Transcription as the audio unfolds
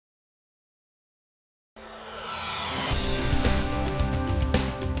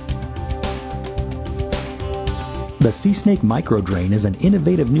The C-Snake MicroDrain is an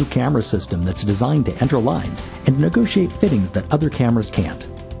innovative new camera system that's designed to enter lines and negotiate fittings that other cameras can't.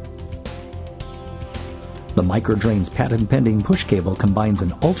 The MicroDrain's patent-pending push cable combines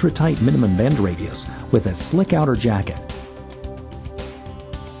an ultra-tight minimum bend radius with a slick outer jacket.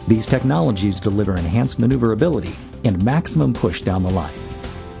 These technologies deliver enhanced maneuverability and maximum push down the line.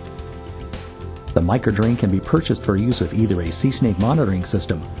 The MicroDrain can be purchased for use with either a C-Snake monitoring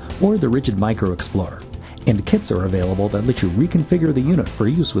system or the RIDGID MicroExplorer, and kits are available that let you reconfigure the unit for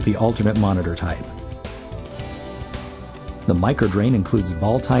use with the alternate monitor type. The MicroDrain includes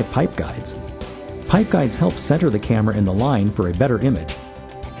ball-type pipe guides. Pipe guides help center the camera in the line for a better image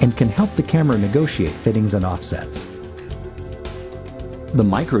and can help the camera negotiate fittings and offsets. The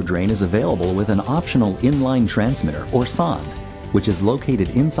MicroDrain is available with an optional inline transmitter or sonde, which is located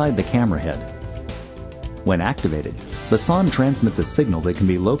inside the camera head. When activated, the sonde transmits a signal that can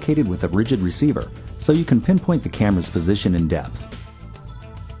be located with a rigid receiver, so you can pinpoint the camera's position and depth.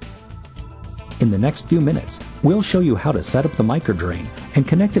 In the next few minutes, we'll show you how to set up the MicroDrain and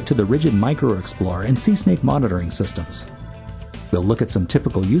connect it to the RIDGID MicroExplorer and C-Snake monitoring systems. We'll look at some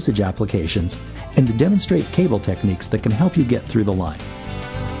typical usage applications and demonstrate cable techniques that can help you get through the line.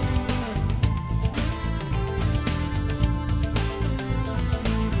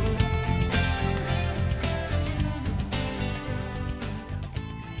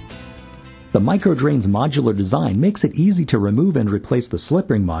 The MicroDrain's modular design makes it easy to remove and replace the slip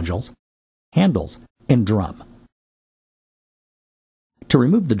ring modules, handles, and drum. To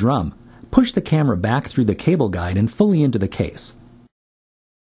remove the drum, push the camera back through the cable guide and fully into the case.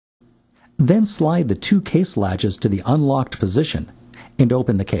 Then slide the two case latches to the unlocked position and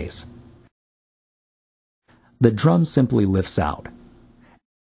open the case. The drum simply lifts out.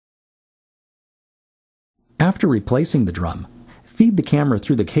 After replacing the drum, feed the camera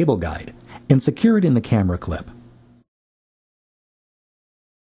through the cable guide and secure it in the camera clip.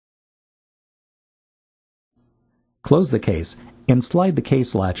 Close the case and slide the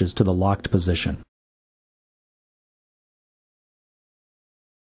case latches to the locked position.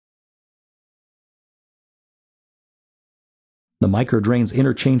 The MicroDrain's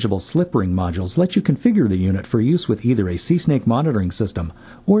interchangeable slip ring modules let you configure the unit for use with either a C-Snake monitoring system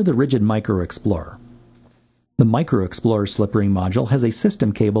or the RIDGID MicroExplorer. The MicroExplorer slip ring module has a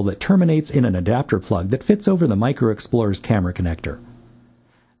system cable that terminates in an adapter plug that fits over the MicroExplorer's camera connector.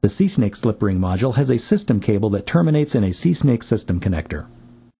 The C-Snake slip ring module has a system cable that terminates in a C-Snake system connector.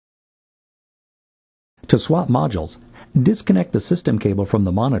 To swap modules, disconnect the system cable from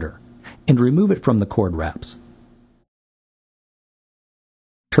the monitor and remove it from the cord wraps.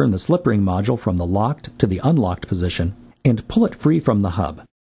 Turn the slip ring module from the locked to the unlocked position and pull it free from the hub.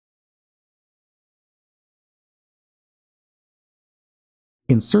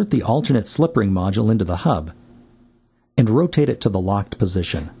 Insert the alternate slip ring module into the hub and rotate it to the locked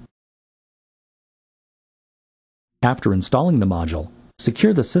position. After installing the module,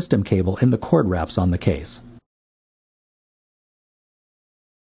 secure the system cable in the cord wraps on the case.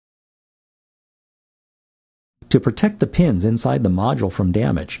 To protect the pins inside the module from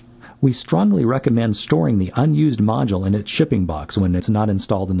damage, we strongly recommend storing the unused module in its shipping box when it's not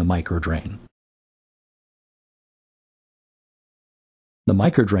installed in the MicroDrain. The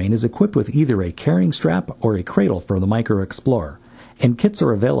MicroDrain is equipped with either a carrying strap or a cradle for the MicroExplorer, and kits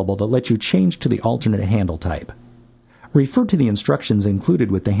are available that let you change to the alternate handle type. Refer to the instructions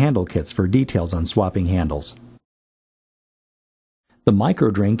included with the handle kits for details on swapping handles. The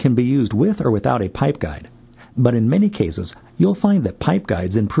MicroDrain can be used with or without a pipe guide, but in many cases you'll find that pipe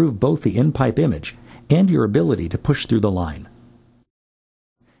guides improve both the in-pipe image and your ability to push through the line.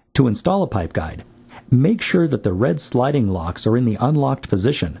 To install a pipe guide, make sure that the red sliding locks are in the unlocked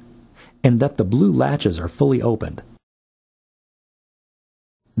position and that the blue latches are fully opened.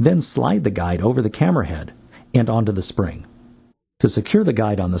 Then slide the guide over the camera head and onto the spring. To secure the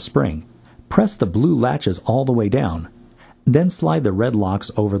guide on the spring, press the blue latches all the way down, then slide the red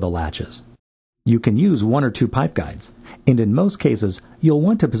locks over the latches. You can use one or two pipe guides, and in most cases you'll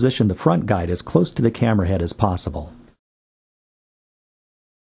want to position the front guide as close to the camera head as possible.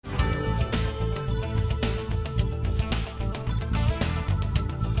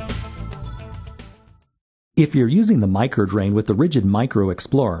 If you're using the MicroDrain with the RIDGID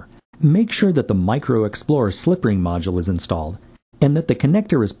MicroExplorer, make sure that the MicroExplorer slip ring module is installed and that the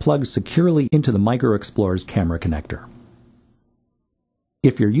connector is plugged securely into the MicroExplorer's camera connector.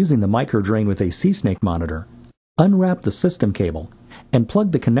 If you're using the MicroDrain with a C-Snake monitor, unwrap the system cable and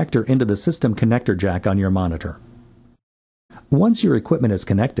plug the connector into the system connector jack on your monitor. Once your equipment is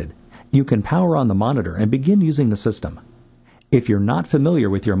connected, you can power on the monitor and begin using the system. If you're not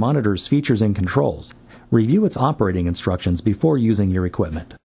familiar with your monitor's features and controls, Review its operating instructions before using your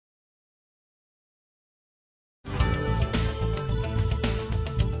equipment.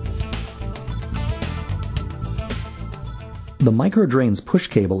 The MicroDrain's push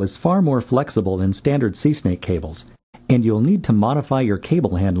cable is far more flexible than standard C-snake cables, and you'll need to modify your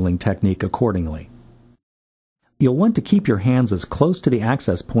cable handling technique accordingly. You'll want to keep your hands as close to the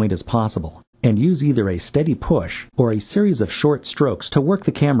access point as possible, and use either a steady push or a series of short strokes to work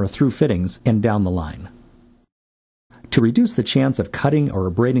the camera through fittings and down the line. To reduce the chance of cutting or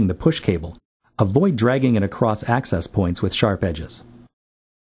abrading the push cable, avoid dragging it across access points with sharp edges.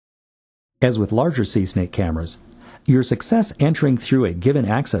 As with larger C-snake cameras, your success entering through a given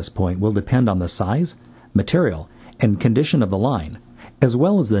access point will depend on the size, material, and condition of the line, as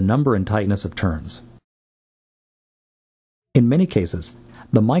well as the number and tightness of turns. In many cases,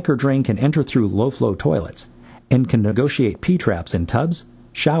 the MicroDrain can enter through low-flow toilets and can negotiate P-traps in tubs,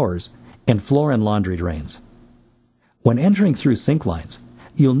 showers, and floor and laundry drains. When entering through sink lines,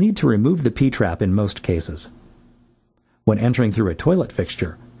 you'll need to remove the P-trap in most cases. When entering through a toilet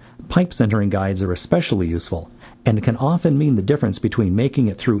fixture, pipe centering guides are especially useful and can often mean the difference between making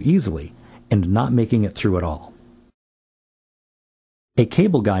it through easily and not making it through at all. A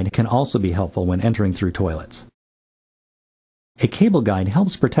cable guide can also be helpful when entering through toilets. A cable guide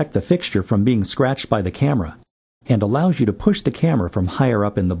helps protect the fixture from being scratched by the camera and allows you to push the camera from higher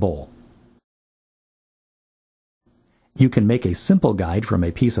up in the bowl. You can make a simple guide from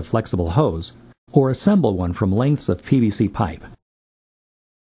a piece of flexible hose or assemble one from lengths of PVC pipe.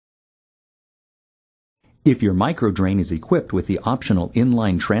 If your MicroDrain is equipped with the optional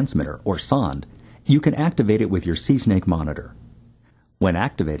inline transmitter or sonde, you can activate it with your C-snake monitor. When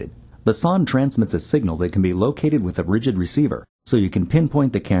activated, the sonde transmits a signal that can be located with a RIDGID receiver, so you can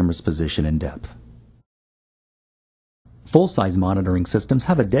pinpoint the camera's position and depth. Full-size monitoring systems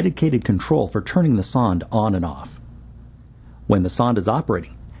have a dedicated control for turning the sonde on and off. When the sonde is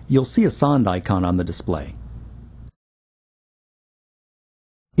operating, you'll see a sonde icon on the display.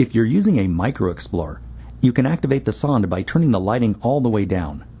 If you're using a Micro Explorer, you can activate the sonde by turning the lighting all the way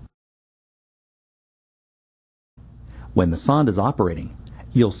down. When the sonde is operating,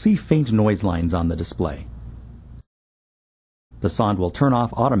 you'll see faint noise lines on the display. The sonde will turn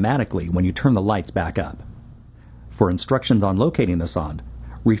off automatically when you turn the lights back up. For instructions on locating the sonde,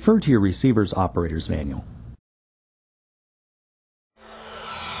 refer to your receiver's operator's manual.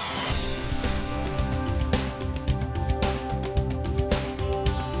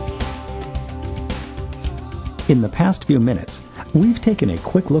 In the past few minutes, we've taken a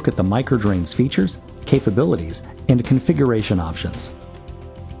quick look at the MicroDrain's features, capabilities, and configuration options.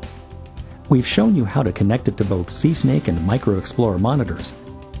 We've shown you how to connect it to both C-snake and Micro Explorer monitors,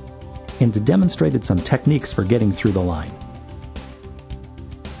 and demonstrated some techniques for getting through the line.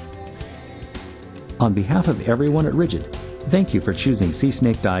 On behalf of everyone at RIDGID, thank you for choosing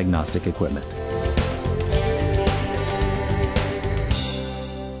C-snake diagnostic equipment.